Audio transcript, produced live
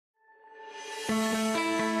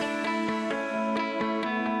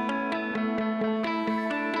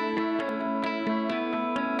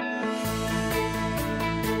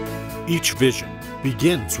Each vision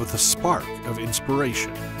begins with a spark of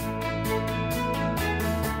inspiration.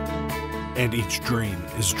 And each dream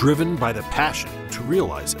is driven by the passion to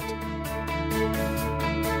realize it.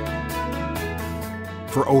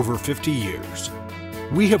 For over 50 years,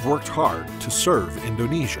 we have worked hard to serve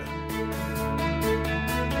Indonesia.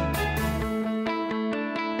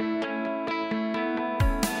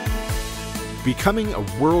 Becoming a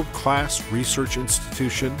world-class research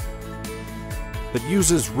institution that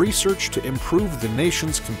uses research to improve the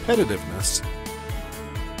nation's competitiveness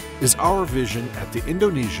is our vision at the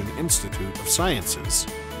Indonesian Institute of Sciences,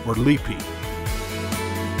 or LIPI.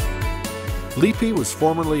 LIPI was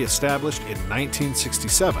formally established in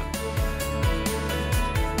 1967,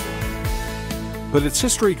 but its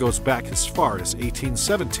history goes back as far as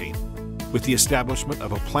 1817, with the establishment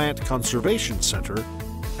of a plant conservation center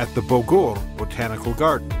at the Bogor Botanical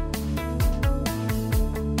Garden.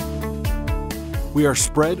 We are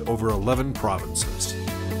spread over 11 provinces.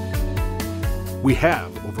 We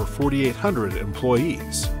have over 4,800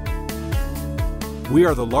 employees. We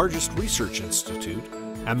are the largest research institute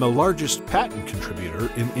and the largest patent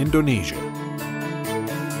contributor in Indonesia.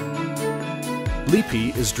 LIPI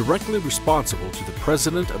is directly responsible to the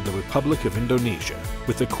President of the Republic of Indonesia,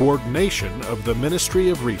 with the coordination of the Ministry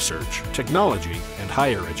of Research, Technology, and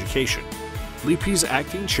Higher Education. LIPI's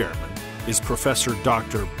acting chairman is Professor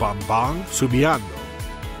Dr. Bambang Subianto,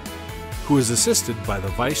 who is assisted by the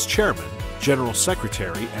Vice Chairman, General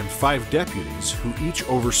Secretary, and 5 deputies who each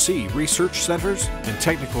oversee research centers and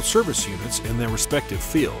technical service units in their respective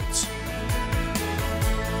fields.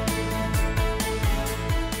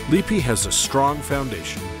 LIPI has a strong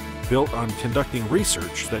foundation built on conducting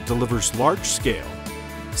research that delivers large-scale,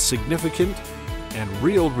 significant, and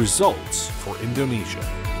real results for Indonesia.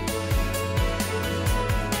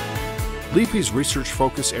 LIPI's research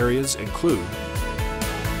focus areas include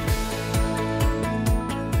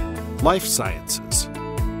life sciences,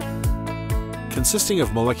 consisting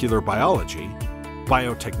of molecular biology,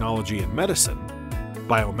 biotechnology and medicine,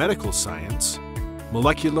 biomedical science,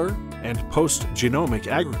 molecular and post-genomic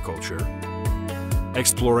agriculture,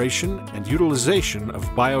 exploration and utilization of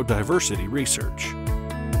biodiversity research,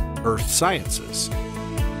 earth sciences,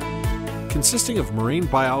 consisting of marine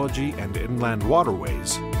biology and inland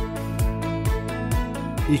waterways,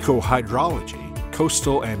 eco-hydrology,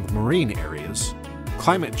 coastal and marine areas,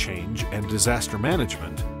 climate change and disaster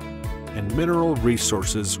management, and mineral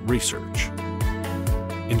resources research.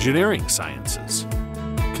 Engineering sciences,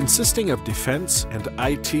 consisting of defense and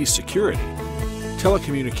IT security,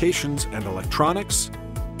 telecommunications and electronics,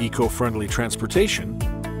 eco-friendly transportation,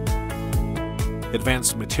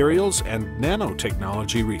 advanced materials and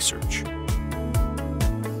nanotechnology research.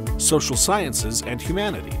 Social sciences and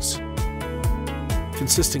humanities,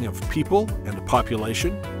 consisting of people and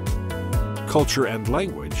population, culture and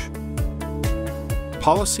language,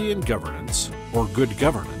 policy and governance, or good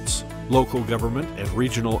governance, local government and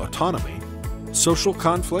regional autonomy, social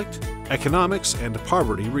conflict, economics and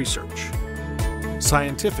poverty research.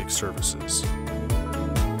 Scientific services,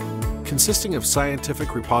 consisting of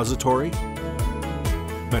scientific repository,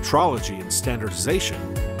 metrology and standardization,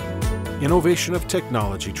 innovation of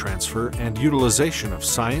technology transfer and utilization of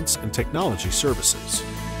science and technology services.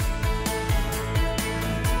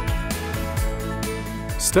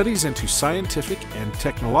 Studies into scientific and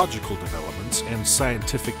technological developments and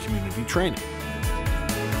scientific community training.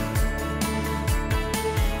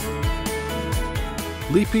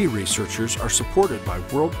 LIPI researchers are supported by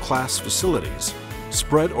world-class facilities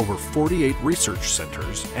spread over 48 research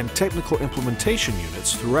centers and technical implementation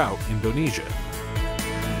units throughout Indonesia.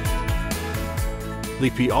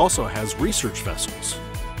 LIPI also has research vessels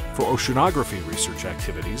for oceanography research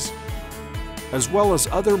activities, as well as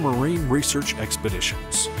other marine research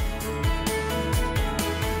expeditions.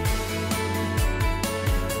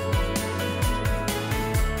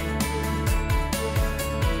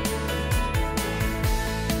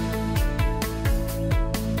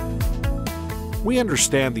 We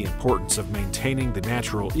understand the importance of maintaining the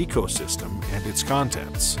natural ecosystem and its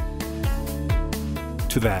contents.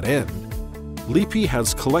 To that end, LIPI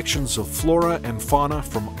has collections of flora and fauna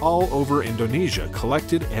from all over Indonesia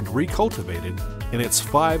collected and recultivated in its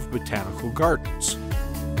 5 botanical gardens: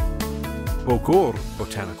 Bogor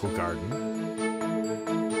Botanical Garden,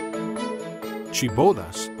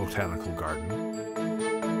 Cibodas Botanical Garden,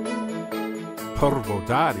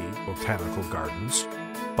 Purwodadi Botanical Gardens,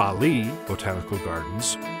 Bali Botanical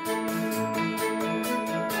Gardens,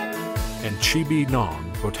 and Cibinong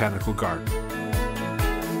Botanical Garden.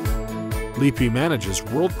 LIPI manages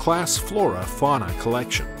world-class flora-fauna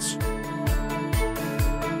collections.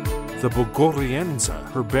 The Bulgogi Anza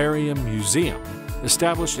Herbarium Museum,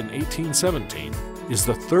 established in 1817, is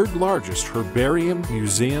the third largest herbarium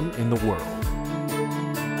museum in the world.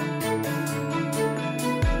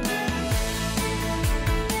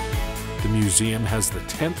 The museum has the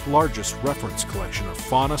 10th largest reference collection of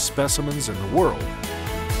fauna specimens in the world,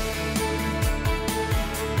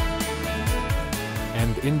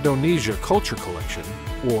 and Indonesia Culture Collection,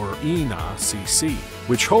 or INA-CC,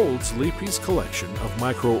 which holds LIPI's collection of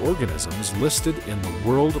microorganisms listed in the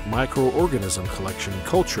World Microorganism Collection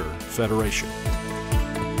Culture Federation.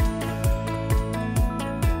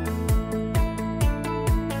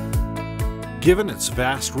 Given its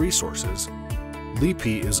vast resources,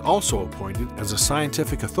 LIPI is also appointed as a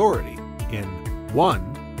scientific authority in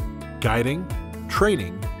 1. Guiding,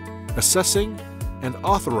 training, assessing, and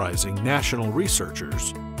authorizing national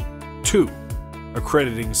researchers, 2.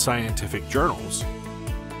 Accrediting scientific journals,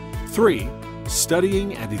 3.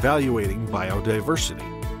 Studying and evaluating biodiversity,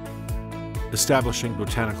 establishing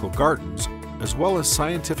botanical gardens, as well as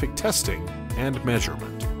scientific testing and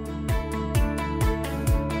measurement.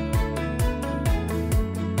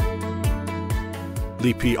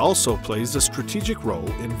 LIPI also plays a strategic role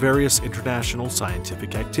in various international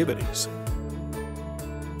scientific activities.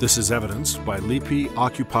 This is evidenced by LIPI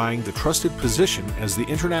occupying the trusted position as the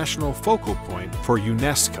international focal point for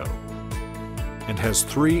UNESCO and has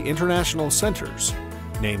 3 international centers,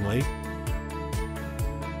 namely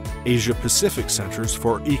Asia-Pacific Centers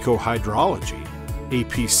for Ecohydrology,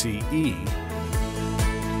 APCE,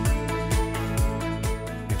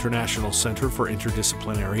 International Center for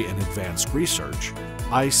Interdisciplinary and Advanced Research,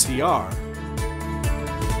 ICR,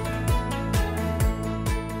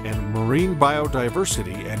 and Marine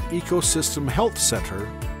Biodiversity and Ecosystem Health Center,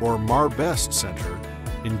 or MARBEST Center,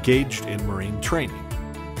 engaged in marine training.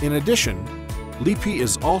 In addition, LIPI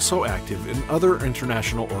is also active in other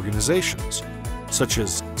international organizations, such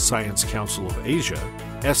as Science Council of Asia,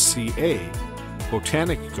 SCA,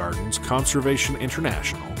 Botanic Gardens Conservation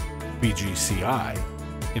International, BGCI,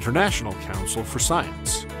 International Council for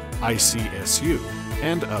Science, ICSU,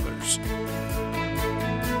 and others.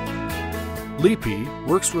 LIPI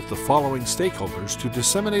works with the following stakeholders to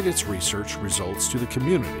disseminate its research results to the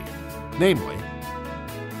community, namely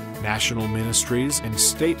national ministries and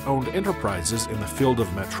state-owned enterprises in the field of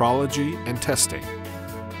metrology and testing,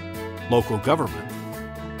 local government,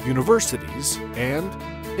 universities, and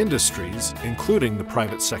industries, including the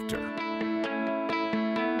private sector.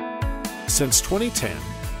 Since 2010,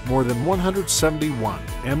 more than 171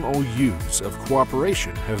 MOUs of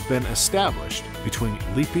cooperation have been established between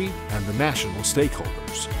LIPI and the national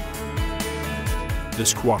stakeholders.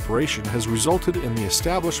 This cooperation has resulted in the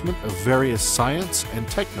establishment of various science and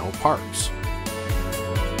techno parks.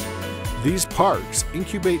 These parks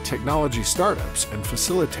incubate technology startups and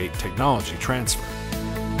facilitate technology transfer.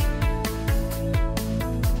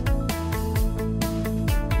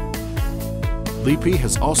 LIPI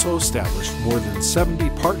has also established more than 70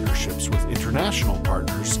 partnerships with international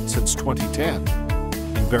partners since 2010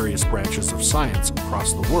 in various branches of science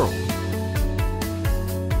across the world.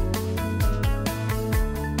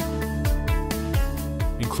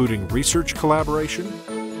 Including research collaboration,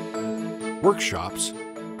 workshops,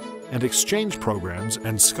 and exchange programs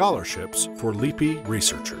and scholarships for LIPI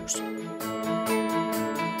researchers.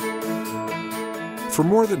 For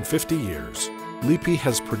more than 50 years, LIPI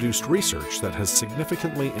has produced research that has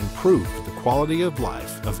significantly improved the quality of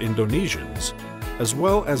life of Indonesians, as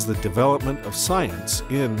well as the development of science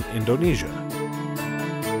in Indonesia.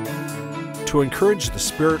 To encourage the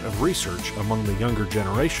spirit of research among the younger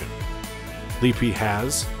generation, LIPI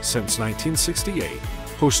has, since 1968,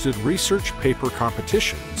 hosted research paper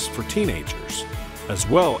competitions for teenagers, as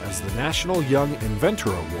well as the National Young Inventor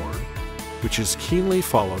Award, which is keenly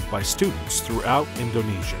followed by students throughout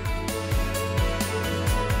Indonesia.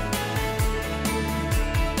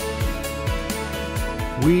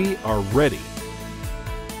 We are ready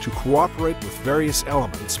to cooperate with various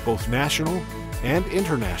elements, both national and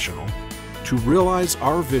international, to realize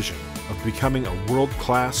our vision of becoming a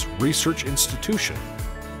world-class research institution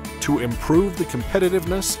to improve the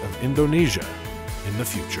competitiveness of Indonesia in the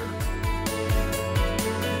future.